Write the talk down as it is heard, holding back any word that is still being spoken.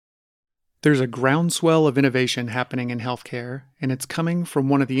There's a groundswell of innovation happening in healthcare, and it's coming from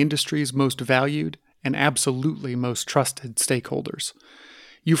one of the industry's most valued and absolutely most trusted stakeholders.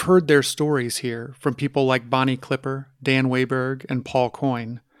 You've heard their stories here from people like Bonnie Clipper, Dan Wayberg, and Paul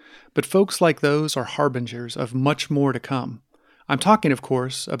Coyne. But folks like those are harbingers of much more to come. I'm talking, of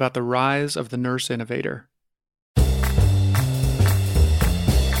course, about the rise of the nurse innovator.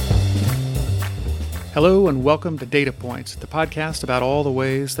 Hello and welcome to Data Points, the podcast about all the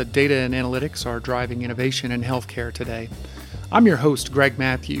ways that data and analytics are driving innovation in healthcare today. I'm your host, Greg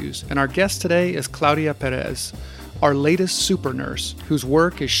Matthews, and our guest today is Claudia Perez, our latest super nurse whose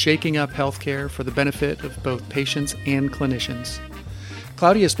work is shaking up healthcare for the benefit of both patients and clinicians.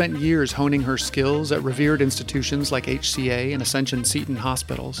 Claudia spent years honing her skills at revered institutions like HCA and Ascension Seton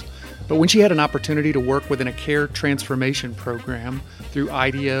hospitals, but when she had an opportunity to work within a care transformation program through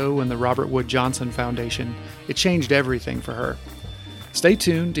IDEO and the Robert Wood Johnson Foundation, it changed everything for her. Stay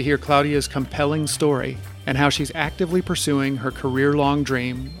tuned to hear Claudia's compelling story and how she's actively pursuing her career-long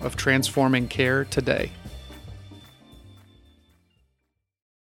dream of transforming care today.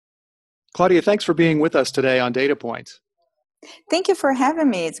 Claudia, thanks for being with us today on Data Points. Thank you for having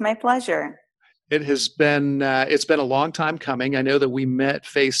me. It's my pleasure. It has been it's been a long time coming. I know that we met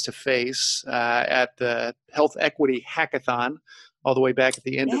face to face at the Health Equity Hackathon all the way back at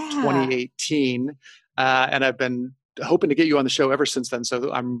the end of 2018, and I've been hoping to get you on the show ever since then.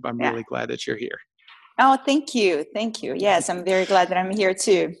 So I'm really glad that you're here. Oh, thank you. Yes, I'm very glad that I'm here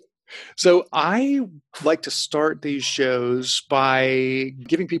too. So I like to start these shows by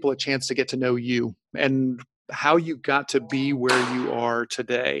giving people a chance to get to know you and how you got to be where you are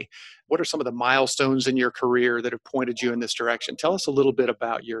today. What are some of the milestones in your career that have pointed you in this direction? Tell us a little bit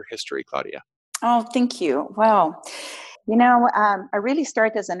about your history, Claudia. Oh, thank you. Well, I really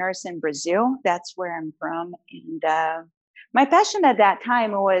started as a nurse in Brazil. That's where I'm from. And my passion at that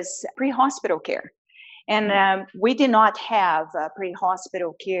time was pre-hospital care. And we did not have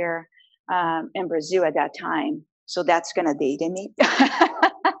pre-hospital care in Brazil at that time. So that's going to date me.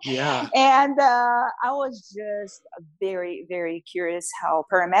 Yeah. And I was just very, very curious how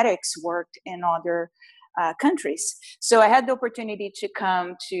paramedics worked in other countries. So I had the opportunity to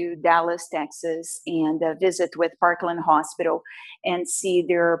come to Dallas, Texas, and visit with Parkland Hospital and see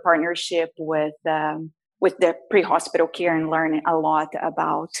their partnership with the pre-hospital care and learn a lot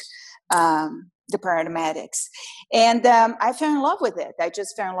about the paramedics. And I fell in love with it. I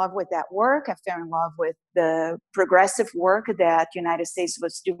just fell in love with that work. I fell in love with the progressive work that United States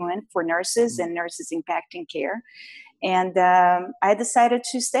was doing for nurses and nurses impacting care. And I decided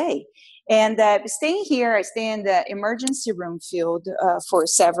to stay. And staying here, I stay in the emergency room field for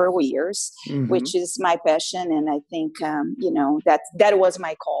several years, which is my passion. And I think, that was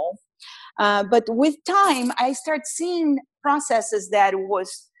my call. But with time, I start seeing processes that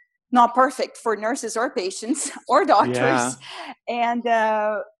was not perfect for nurses or patients or doctors. Yeah. And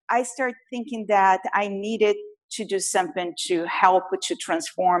I started thinking that I needed to do something to help to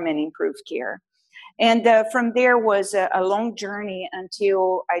transform and improve care. And from there was a long journey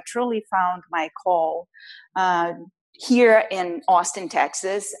until I truly found my call here in Austin,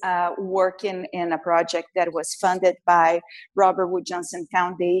 Texas, working in a project that was funded by Robert Wood Johnson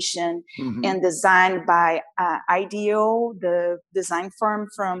Foundation and designed by IDEO, the design firm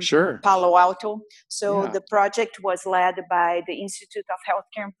from Palo Alto. So the project was led by the Institute of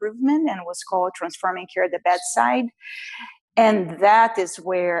Healthcare Improvement and was called Transforming Care at the Bedside. And that is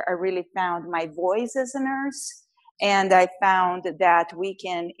where I really found my voice as a nurse. And I found that we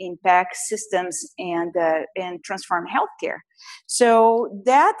can impact systems and transform healthcare. So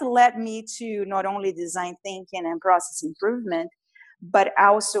that led me to not only design thinking and process improvement, but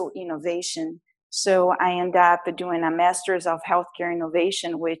also innovation. So I ended up doing a Master's of Healthcare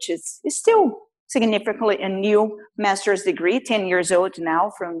Innovation, which is still significantly a new master's degree, 10 years old now,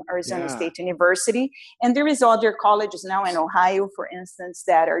 from Arizona State University. And there is other colleges now in Ohio, for instance,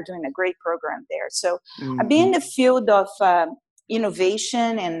 that are doing a great program there. So I've been in the field of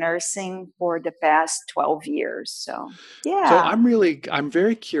innovation and nursing for the past 12 years. So, yeah. So I'm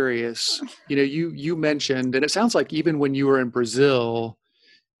very curious. You mentioned, and it sounds like even when you were in Brazil,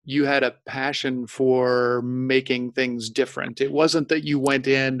 you had a passion for making things different. It wasn't that you went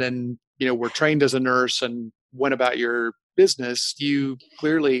in and were trained as a nurse and went about your business. You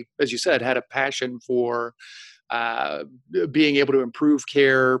clearly, as you said, had a passion for being able to improve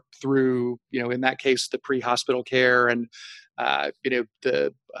care through, in that case, the pre-hospital care and,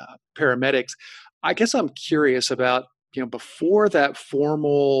 the paramedics. I guess I'm curious about, before that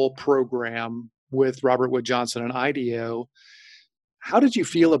formal program with Robert Wood Johnson and IDEO, how did you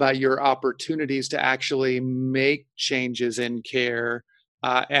feel about your opportunities to actually make changes in care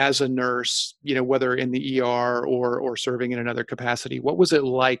as a nurse, whether in the ER or serving in another capacity? What was it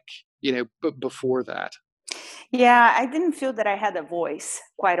like, before that? Yeah, I didn't feel that I had a voice,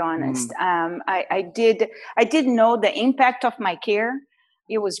 quite honest. Mm, I did know the impact of my care.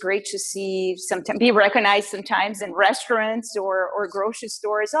 It was great to see sometimes be recognized sometimes in restaurants or grocery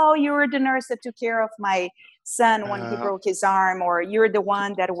stores. Oh, you were the nurse that took care of my son when he uh, broke his arm, or you're the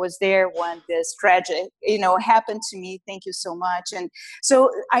one that was there when this tragic, happened to me. Thank you so much. And so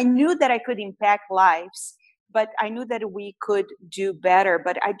I knew that I could impact lives, but I knew that we could do better.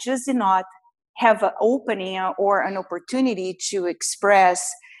 But I just did not have an opening or an opportunity to express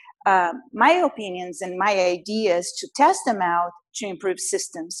my opinions and my ideas, to test them out to improve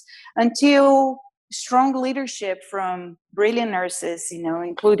systems, until strong leadership from brilliant nurses,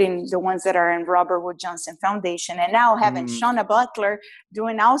 including the ones that are in Robert Wood Johnson Foundation, and now having mm, Shauna Butler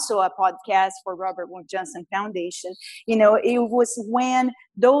doing also a podcast for Robert Wood Johnson Foundation. It was when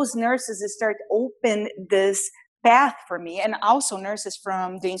those nurses start open this path for me, and also nurses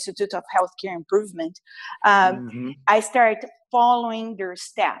from the Institute of Healthcare Improvement. mhm, I start following their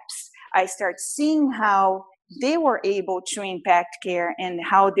steps. I start seeing how they were able to impact care and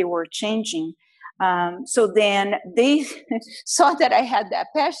how they were changing. So then they saw that I had that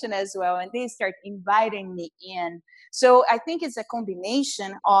passion as well, and they start inviting me in. So I think it's a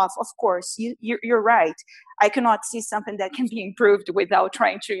combination of course, you're right. I cannot see something that can be improved without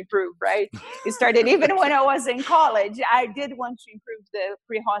trying to improve, right? It started even when I was in college. I did want to improve the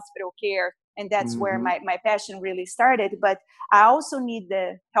pre-hospital care, and that's where mhm, my passion really started. But I also need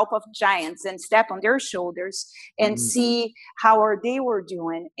the help of giants and step on their shoulders and mhm. see how are they were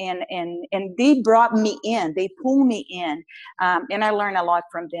doing. And they brought me in, they pull me in, and I learn a lot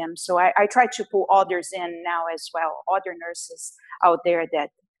from them. So I try to pull others in now as well, other nurses out there that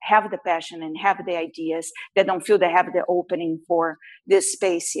have the passion and have the ideas, that don't feel they have the opening for this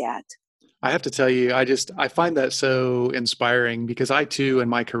space yet. I have to tell you, I find that so inspiring because I too in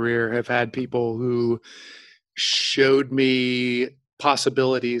my career have had people who showed me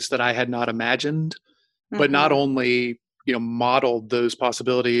possibilities that I had not imagined, but not Mm-hmm. only, modeled those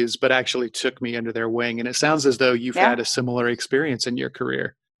possibilities, but actually took me under their wing. And it sounds as though you've Yeah. had a similar experience in your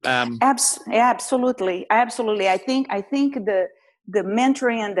career. Um, Yeah, absolutely, absolutely. I think the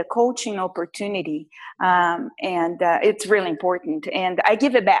mentoring and the coaching opportunity, and it's really important. And I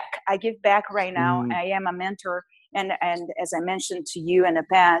give it back. I give back right now. mm, I am a mentor, and as I mentioned to you in the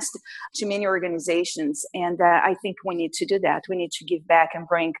past, to many organizations. And I think we need to do that. We need to give back and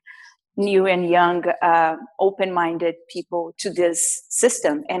bring new and young, open-minded people to this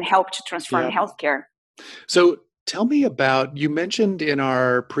system and help to transform yeah. healthcare. So tell me about, you mentioned in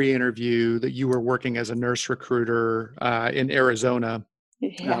our pre-interview that you were working as a nurse recruiter in Arizona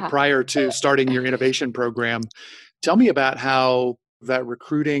Yeah. prior to starting your innovation program. Tell me about how that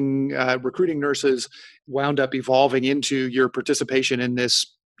recruiting nurses wound up evolving into your participation in this,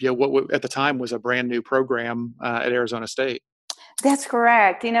 what at the time was a brand new program at Arizona State. That's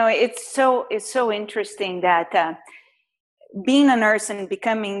correct. It's so interesting that being a nurse and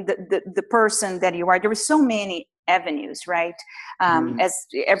becoming the person that you are. There were so many avenues, right? Mm, As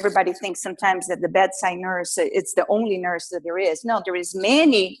everybody thinks sometimes that the bedside nurse, it's the only nurse that there is. No, there is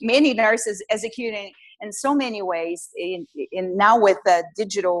many nurses executing in so many ways. In now with the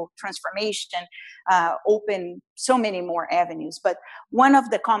digital transformation, open so many more avenues. But one of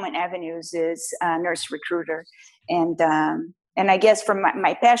the common avenues is nurse recruiter, and I guess from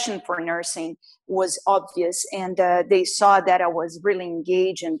my passion for nursing was obvious, and they saw that I was really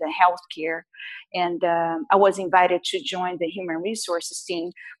engaged in the healthcare, and I was invited to join the human resources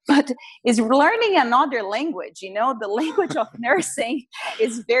team. But is learning another language. The language of nursing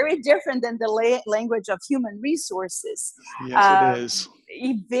is very different than the language of human resources. yes, it Uh, is.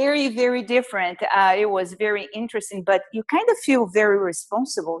 Very, very different. It was very interesting, but you kind of feel very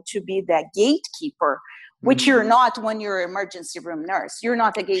responsible to be that gatekeeper, which Mm, you're not when you're an emergency room nurse. You're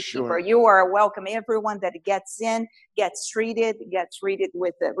not a gatekeeper. sure. You are welcome. Everyone that gets in gets treated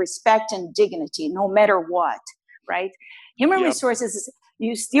with respect and dignity, no matter what, right? Human Yep. resources,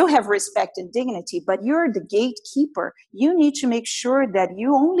 you still have respect and dignity, but you're the gatekeeper. You need to make sure that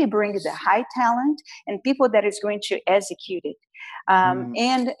you only bring the high talent and people that is going to execute it, Mm,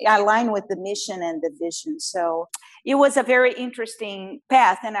 and align with the mission and the vision. So it was a very interesting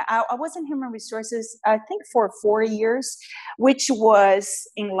path. And I was in human resources, I think, for 4 years, which was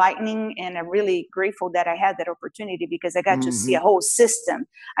enlightening. And I'm really grateful that I had that opportunity, because I got to see a mhm. whole system.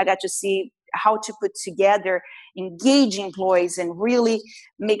 I got to see how to put together, engage employees, and really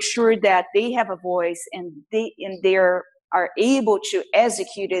make sure that they have a voice and they in their are able to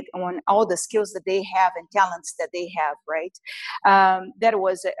execute it on all the skills that they have and talents that they have, right? That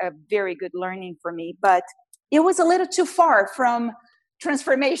was a very good learning for me, but it was a little too far from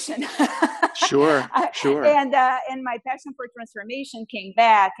transformation. Sure. And my passion for transformation came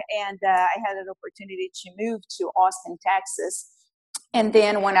back, and I had an opportunity to move to Austin, Texas. And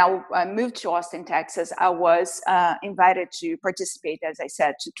then when I moved to Austin, Texas, I was invited to participate, as I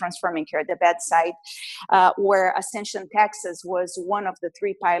said, to Transforming Care at the Bedside, where Ascension, Texas was one of the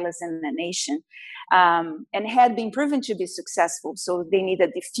 3 pilots in the nation, and had been proven to be successful. So they need a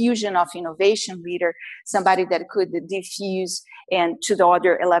diffusion of innovation leader, somebody that could diffuse and to the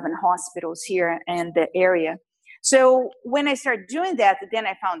other 11 hospitals here in the area. So when I started doing that, then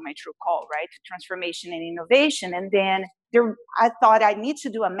I found my true call, right? Transformation and innovation. And then I thought I need to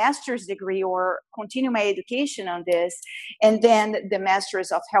do a master's degree or continue my education on this. And then the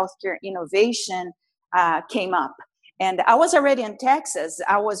Master's of Healthcare Innovation came up. And I was already in Texas.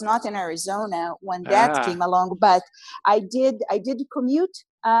 I was not in Arizona when that came along, but I did commute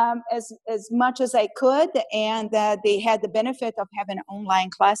as much as I could, and they had the benefit of having online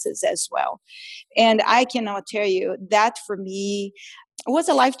classes as well. And I cannot tell you that for me was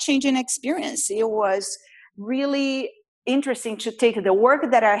a life-changing experience. It was really interesting to take the work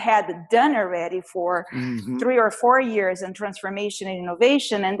that I had done already for 3 or 4 years in transformation and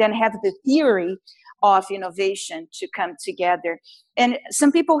innovation, and then have the theory of innovation to come together. And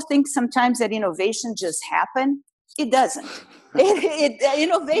some people think sometimes that innovation just happened. It doesn't.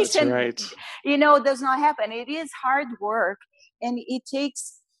 Innovation, That's right. Does not happen. It is hard work, and it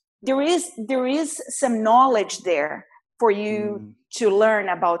takes. There is some knowledge there for you to learn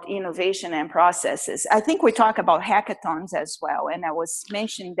about innovation and processes. I think we talk about hackathons as well, and I was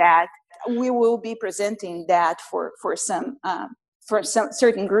mentioning that we will be presenting that for some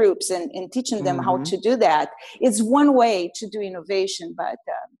certain groups and teaching them how to do that. It's one way to do innovation, but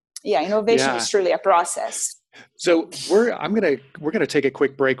innovation is truly a process. So we're gonna take a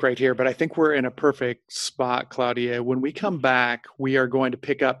quick break right here, but I think we're in a perfect spot, Claudia. When we come back, we are going to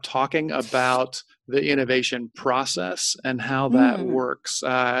pick up talking about the innovation process and how that works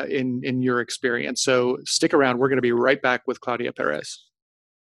in your experience. So stick around. We're going to be right back with Claudia Perez.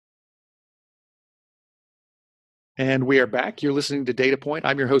 And we are back. You're listening to Data Point.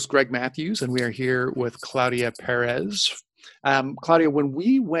 I'm your host, Greg Matthews, and we are here with Claudia Perez. Claudia, when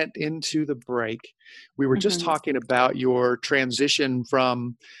we went into the break, we were just talking about your transition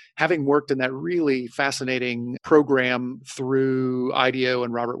from having worked in that really fascinating program through IDEO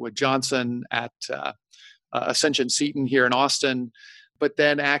and Robert Wood Johnson at Ascension Seton here in Austin, but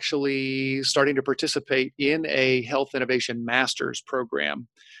then actually starting to participate in a health innovation master's program.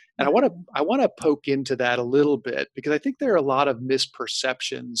 And I want to poke into that a little bit, because I think there are a lot of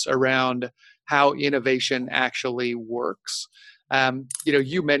misperceptions around how innovation actually works.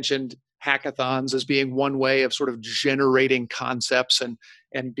 You mentioned hackathons as being one way of sort of generating concepts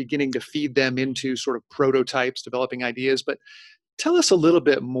and beginning to feed them into sort of prototypes, developing ideas. But tell us a little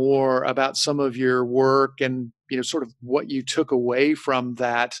bit more about some of your work and sort of what you took away from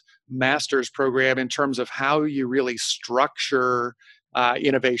that master's program in terms of how you really structure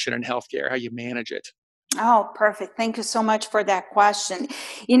innovation in healthcare, how you manage it. Oh, perfect. Thank you so much for that question.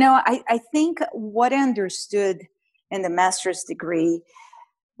 I think what I understood in the master's degree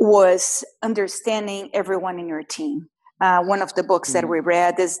was understanding everyone in your team. One of the books that we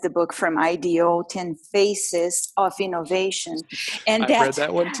read is the book from IDEO, 10 Faces of Innovation. And I've read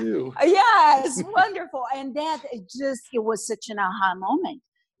that one too. Yes, wonderful. And it was such an aha moment.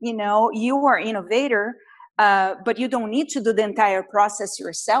 You are an innovator, but you don't need to do the entire process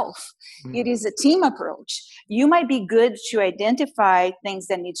yourself. It is a team approach. You might be good to identify things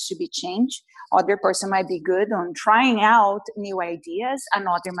that needs to be changed. Other person might be good on trying out new ideas.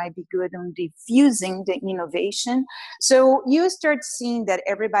 Another might be good on diffusing the innovation. So you start seeing that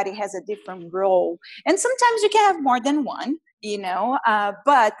everybody has a different role. And sometimes you can have more than one,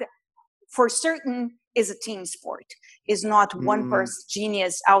 but for certain, is a team sport. Is not one person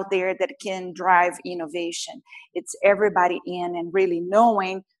genius out there that can drive innovation. It's everybody in and really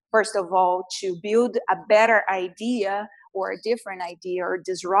knowing, first of all, to build a better idea or a different idea or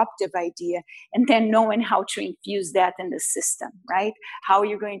disruptive idea, and then knowing how to infuse that in the system, right? How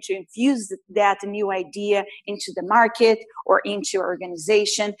you're going to infuse that new idea into the market or into your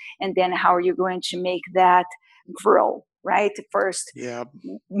organization, and then how you're going to make that grow. Right? First,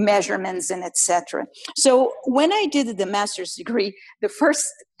 measurements and etc. So when I did the master's degree, the first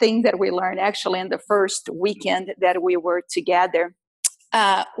thing that we learned actually in the first weekend that we were together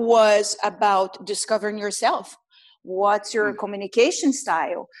was about discovering yourself. What's your communication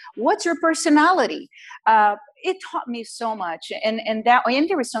style? What's your personality? It taught me so much. And there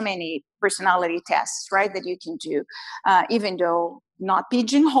were so many personality tests, right, that you can do, even though not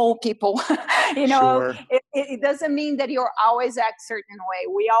pigeonhole people, Sure. it doesn't mean that you're always act certain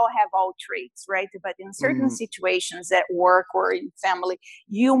way. We all have all traits, right? But in certain situations at work or in family,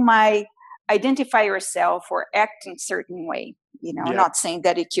 you might identify yourself or act in certain way, not saying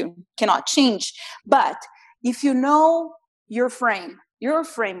that it cannot change. But if you know your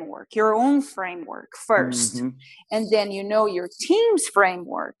framework, your own framework first, and then you know your team's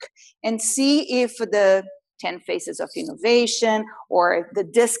framework, and see if the 10 phases of innovation or the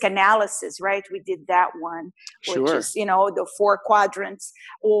DISC analysis, right? We did that one, which is, the 4 quadrants,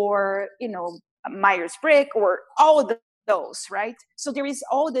 or, Myers-Briggs, or all of those, right? So there is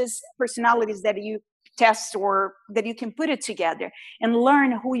all these personalities that you test or that you can put it together and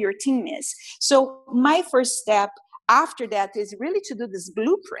learn who your team is. So my first step after that is really to do this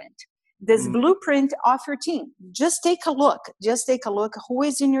blueprint of your team. Just take a look who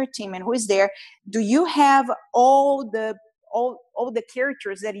is in your team and who is there. Do you have all the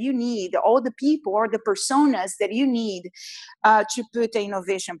characters that you need, all the people or the personas that you need to put an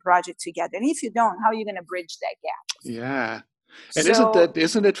innovation project together? And if you don't, how are you going to bridge that gap? Yeah. And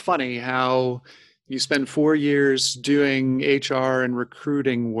isn't it funny how you spend 4 years doing HR and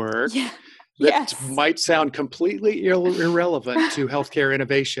recruiting work that might sound completely irrelevant to healthcare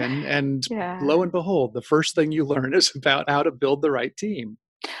innovation. And lo and behold, the first thing you learn is about how to build the right team.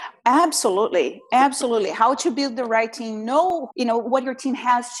 Absolutely. How to build the right team, know what your team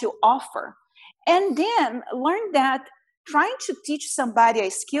has to offer. And then learn that trying to teach somebody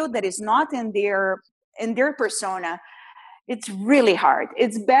a skill that is not in their persona, it's really hard.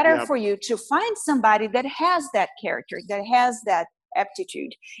 It's better for you to find somebody that has that character, that has that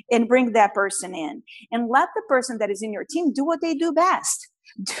aptitude, and bring that person in, and let the person that is in your team do what they do best.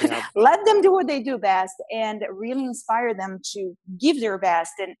 Let them do what they do best and really inspire them to give their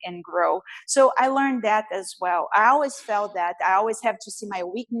best and grow. So I learned that as well. I always felt that I always have to see my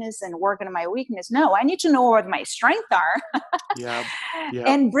weakness and work on my weakness. No, I need to know what my strengths are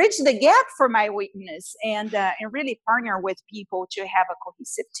and bridge the gap for my weakness, and really partner with people to have a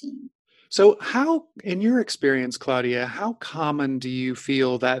cohesive team. So how, in your experience, Claudia, how common do you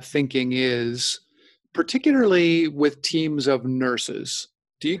feel that thinking is, particularly with teams of nurses?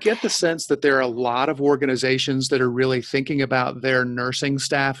 Do you get the sense that there are a lot of organizations that are really thinking about their nursing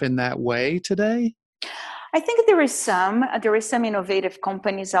staff in that way today? I think there is some innovative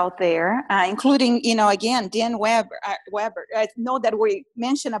companies out there, including, again, Dan Weber. I know that we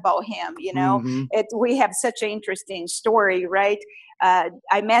mentioned about him, we have such an interesting story, right?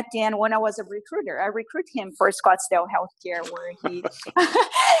 I met Dan when I was a recruiter. I recruited him for Scottsdale Healthcare, where he,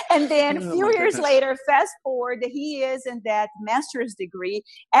 and then a few years later, fast forward, he is in that master's degree.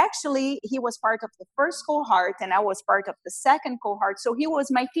 Actually, he was part of the first cohort, and I was part of the second cohort. So he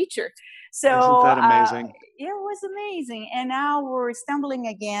was my teacher. So isn't that amazing? It was amazing. And now we're stumbling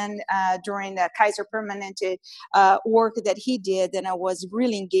again during the Kaiser Permanente work that he did. And I was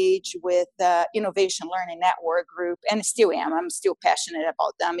really engaged with the Innovation Learning Network group, and still am. I'm still passionate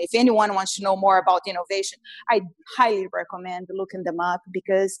about them. If anyone wants to know more about innovation, I highly recommend looking them up,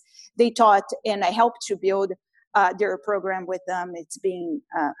 because they taught and I helped to build their program with them. It's been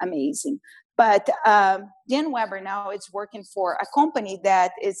amazing. But Dan Weber now is working for a company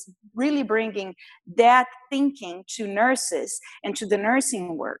that is really bringing that thinking to nurses and to the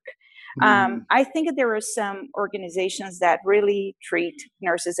nursing work. I think there are some organizations that really treat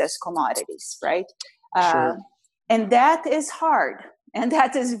nurses as commodities, right? Sure. And that is hard. And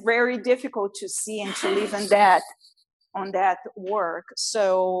that is very difficult to see and to live in that on that work.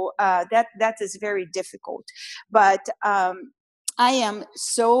 So that is very difficult. But I am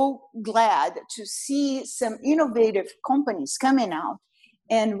so glad to see some innovative companies coming out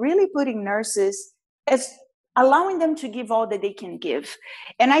and really putting nurses as allowing them to give all that they can give.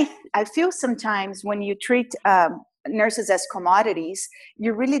 And I feel sometimes when you treat nurses as commodities,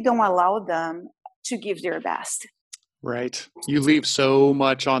 you really don't allow them to give their best. Right. You leave so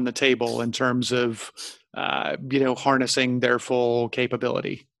much on the table in terms of, harnessing their full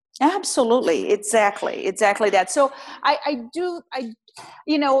capability. Absolutely. Exactly that. So I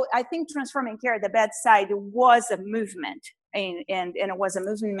think Transforming Care at the Bedside was a movement, and it was a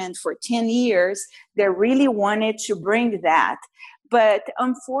movement for 10 years that really wanted to bring that. But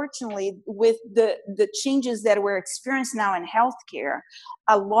unfortunately, with the changes that we're experiencing now in healthcare,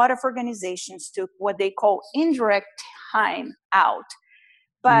 a lot of organizations took what they call indirect time out.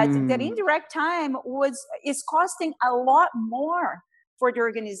 But that indirect time is costing a lot more for the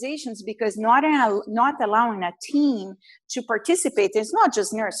organizations because not allowing a team to participate. It's not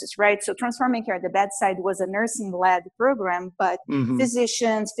just nurses, right? So Transforming Care at the Bedside was a nursing-led program, but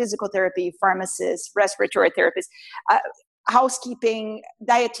physicians, physical therapy, pharmacists, respiratory therapists, housekeeping,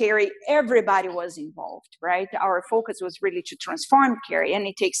 dietary, everybody was involved, right? Our focus was really to transform care, and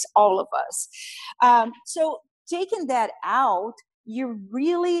it takes all of us. So taking that out, you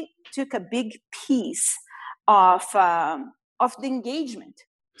really took a big piece of the engagement.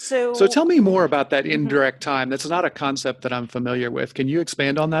 So tell me more about that indirect time. That's not a concept that I'm familiar with. Can you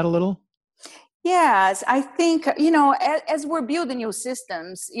expand on that a little? Yes, I think, as we're building new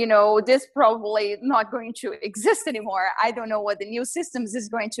systems, this probably not going to exist anymore. I don't know what the new systems is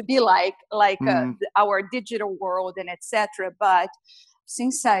going to be like our digital world and etc. But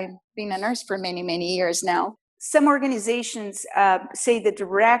since I've been a nurse for many, many years now, some organizations say the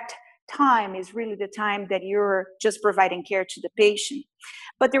direct time is really the time that you're just providing care to the patient.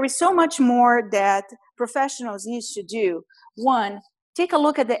 But there is so much more that professionals need to do. One, take a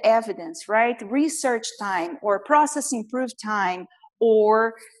look at the evidence, right? Research time or process improved time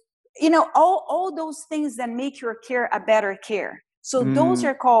or, all those things that make your care a better care. So those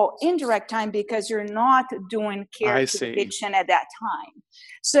are called indirect time because you're not doing care to the patient at that time.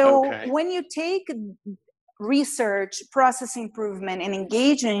 So when you take research, process improvement, and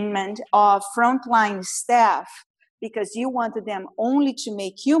engagement of frontline staff, because you wanted them only to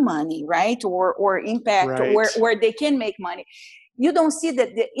make you money, right? Or impact where they can make money. You don't see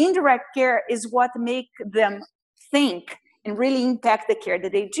that the indirect care is what make them think and really impact the care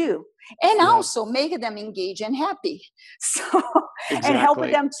that they do. And also make them engaged and happy. So, and help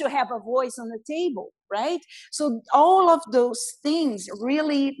them to have a voice on the table, right? So all of those things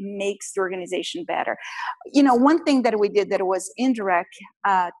really makes the organization better. One thing that we did that was indirect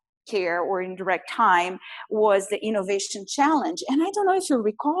care or indirect time was the innovation challenge. And I don't know if you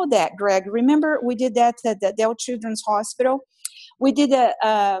recall that, Greg. Remember we did that at the Dell Children's Hospital? We did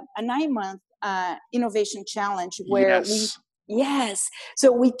a 9-month innovation challenge where so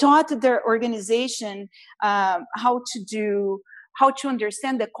we taught their organization how to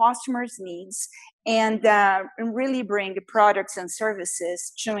understand the customer's needs and really bring products and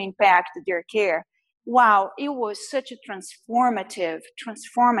services to impact their care. Wow, it was such a transformative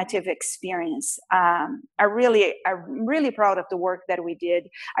experience. I'm really proud of the work that we did.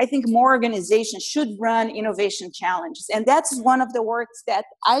 I think more organizations should run innovation challenges, and that's one of the works that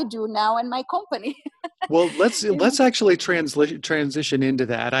I do now in my company. Well, let's actually transition into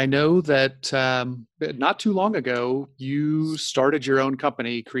that. I know that not too long ago you started your own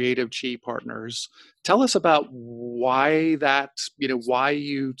company, Creative Chi Partners. Tell us about why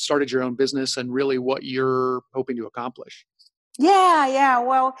you started your own business and really what you're hoping to accomplish. Yeah.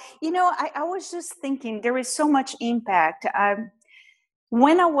 Well, I was just thinking there is so much impact.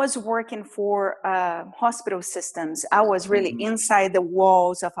 When I was working for hospital systems, I was really inside the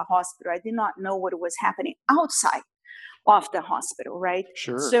walls of a hospital. I did not know what was happening outside of the hospital, right?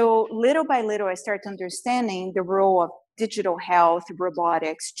 Sure. So little by little, I started understanding the role of digital health,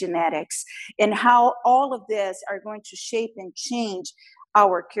 robotics, genetics, and how all of this are going to shape and change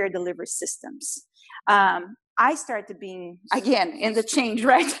our care delivery systems. I started being, again, in the change,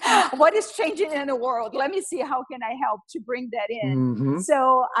 right? What is changing in the world? Let me see how can I help to bring that in.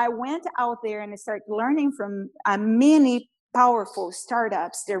 So I went out there and I started learning from many powerful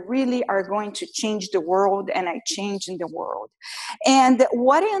startups that really are going to change the world, and I changed in the world. And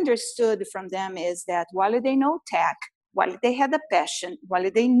what I understood from them is that while they know tech, while they had a passion,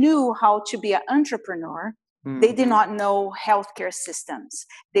 while they knew how to be an entrepreneur, they did not know healthcare systems.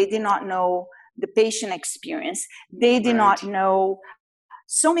 They did not know the patient experience. They did not know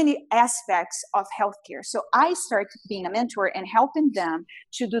so many aspects of healthcare. So I started being a mentor and helping them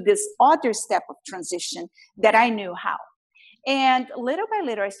to do this other step of transition that I knew how. And little by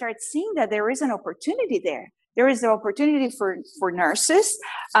little, I started seeing that there is an opportunity there. There is an opportunity for nurses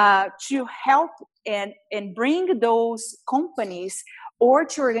to help and bring those companies or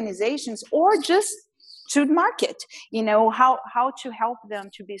to organizations or just to market, how to help them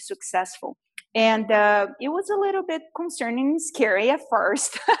to be successful. And it was a little bit concerning and scary at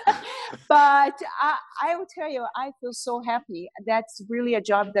first, but I will tell you, I feel so happy. That's really a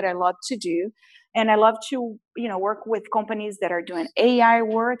job that I love to do. And I love to, work with companies that are doing AI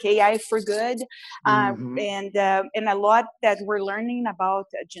work, AI for good, and a lot that we're learning about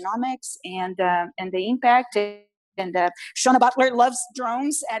genomics and the impact. And Shawna Butler loves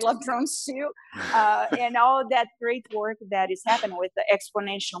drones. I love drones too, and all that great work that is happening with the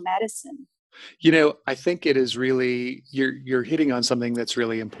exponential medicine. I think it is really, you're hitting on something that's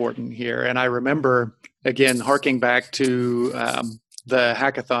really important here. And I remember, again, harking back to the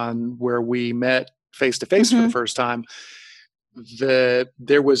hackathon where we met face to face for the first time,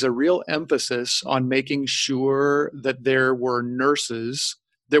 there was a real emphasis on making sure that there were nurses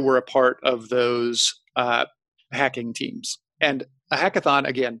that were a part of those hacking teams. And a hackathon,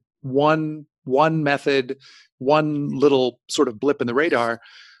 again, one method, one little sort of blip in the radar,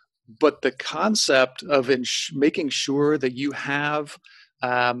 but the concept of making sure that you have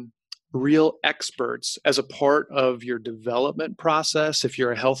real experts as a part of your development process, if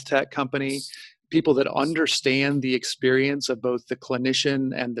you're a health tech company, people that understand the experience of both the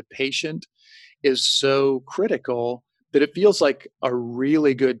clinician and the patient, is so critical that it feels like a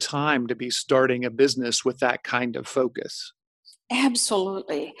really good time to be starting a business with that kind of focus.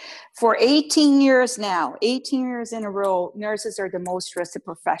 Absolutely. For 18 years now, 18 years in a row, nurses are the most trusted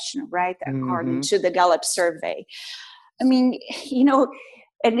profession, right? According to the Gallup survey. I mean,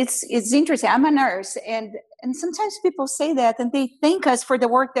 and it's interesting. I'm a nurse, and sometimes people say that, and they thank us for the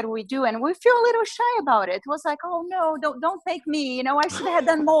work that we do, and we feel a little shy about it. It was like, oh no, don't thank me. I should have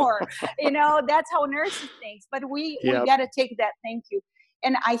done more. That's how nurses think. But we got to take that thank you.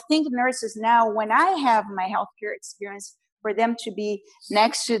 And I think nurses now, when I have my healthcare experience, for them to be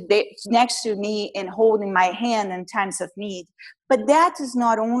next to me and holding my hand in times of need. But that is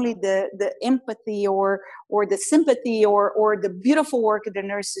not only the empathy or the sympathy or the beautiful work that the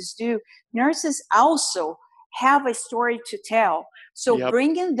nurses do. Nurses also have a story to tell. So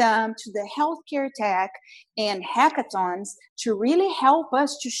bringing them to the healthcare tech and hackathons to really help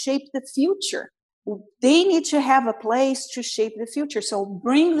us to shape the future. They need to have a place to shape the future. So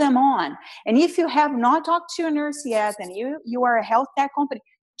bring them on. And if you have not talked to a nurse yet and you are a health tech company,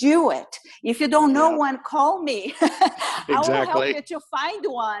 do it. If you don't know one, call me. I will help you to find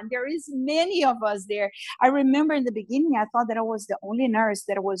one. There is many of us there. I remember in the beginning, I thought that I was the only nurse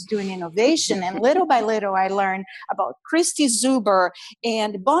that was doing innovation. And little by little, I learned about Christy Zuber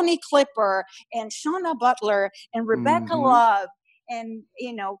and Bonnie Clipper and Shauna Butler and Rebecca Love. And,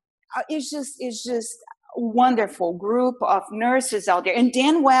 it's just a wonderful group of nurses out there, and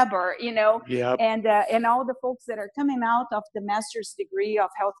Dan Weber, and all the folks that are coming out of the master's degree of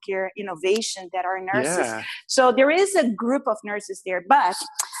healthcare innovation that are nurses. Yeah. So there is a group of nurses there, but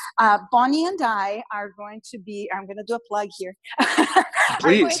Bonnie and I are going to be. I'm going to do a plug here.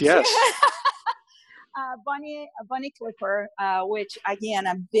 Please, yes. Bonnie Clipper, which again,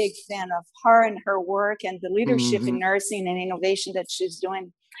 I'm a big fan of her and her work and the leadership in nursing and innovation that she's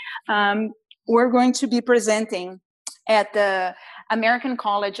doing. We're going to be presenting at the American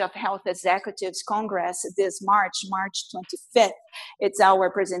College of Health Executives Congress this March 25th. It's our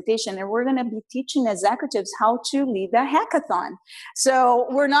presentation, and we're going to be teaching executives how to lead a hackathon. So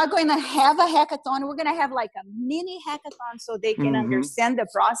we're not going to have a hackathon. We're going to have like a mini hackathon so they can understand the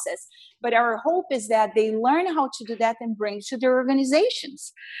process. But our hope is that they learn how to do that and bring to their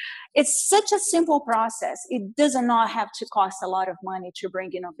organizations. It's such a simple process. It does not have to cost a lot of money to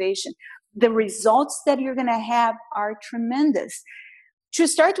bring innovation. The results that you're going to have are tremendous. To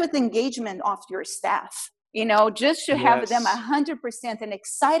start with engagement of your staff, just to have them 100% and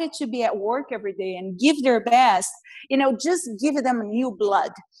excited to be at work every day and give their best, just give them new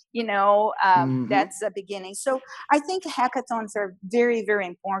blood, that's the beginning. So I think hackathons are very, very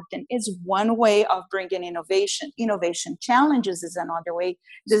important. It's one way of bringing innovation. Innovation challenges is another way.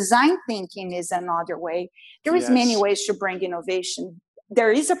 Design thinking is another way. There is many ways to bring innovation. There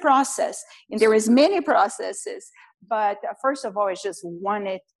is a process, and there is many processes. But first of all, it's just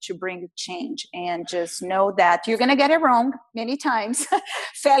wanted to bring change, and just know that you're going to get it wrong many times.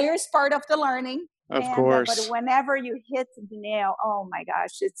 Failure is part of the learning. Of course. But whenever you hit the nail, oh my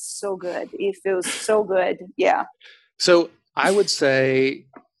gosh, it's so good. It feels so good. Yeah. So I would say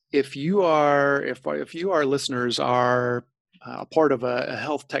if our listeners are a part of a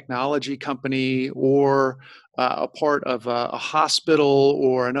health technology company or a part of a hospital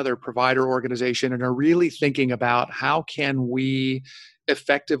or another provider organization and are really thinking about how can we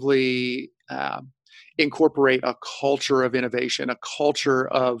effectively incorporate a culture of innovation, a culture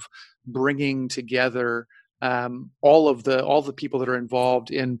of bringing together all the people that are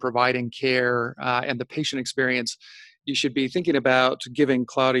involved in providing care and the patient experience, you should be thinking about giving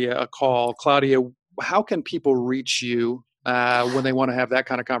Claudia a call. Claudia, how can people reach you when they want to have that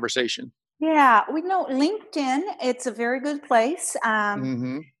kind of conversation? Yeah, we know LinkedIn. It's a very good place.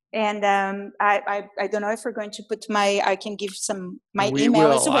 And I don't know if we're going to put I can give my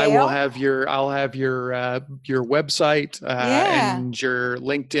email as well. I'll have your website and your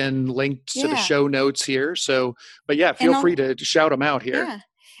LinkedIn linked to the show notes here. So, but yeah, feel free to shout them out here. Yeah.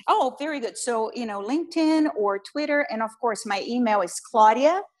 Oh, very good. So, LinkedIn or Twitter. And of course, my email is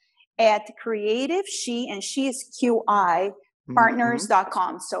Claudia@creative, she is QI,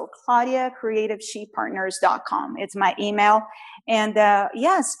 partners.com. So ClaudiaCreativeShePartners.com. It's my email. And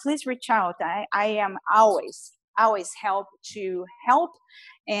yes, please reach out. I am always help.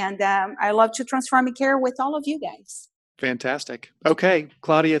 And I love to transform care with all of you guys. Fantastic. Okay,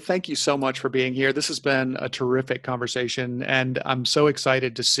 Claudia, thank you so much for being here. This has been a terrific conversation, and I'm so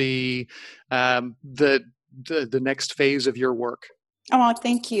excited to see the next phase of your work. Oh,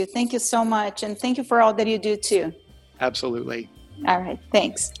 thank you. Thank you so much. And thank you for all that you do too. Absolutely. All right.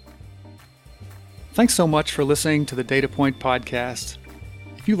 Thanks. Thanks so much for listening to the Data Point Podcast.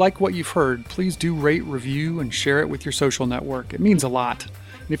 If you like what you've heard, please do rate, review, and share it with your social network. It means a lot.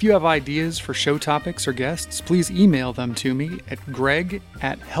 And if you have ideas for show topics or guests, please email them to me at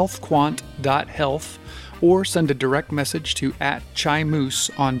greg@healthquant.health or send a direct message to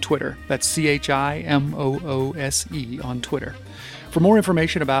 @ChiMoose on Twitter. That's CHIMOOSE on Twitter. For more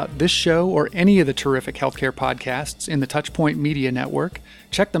information about this show or any of the terrific healthcare podcasts in the Touchpoint Media Network,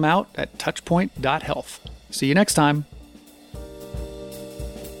 check them out at touchpoint.health. See you next time.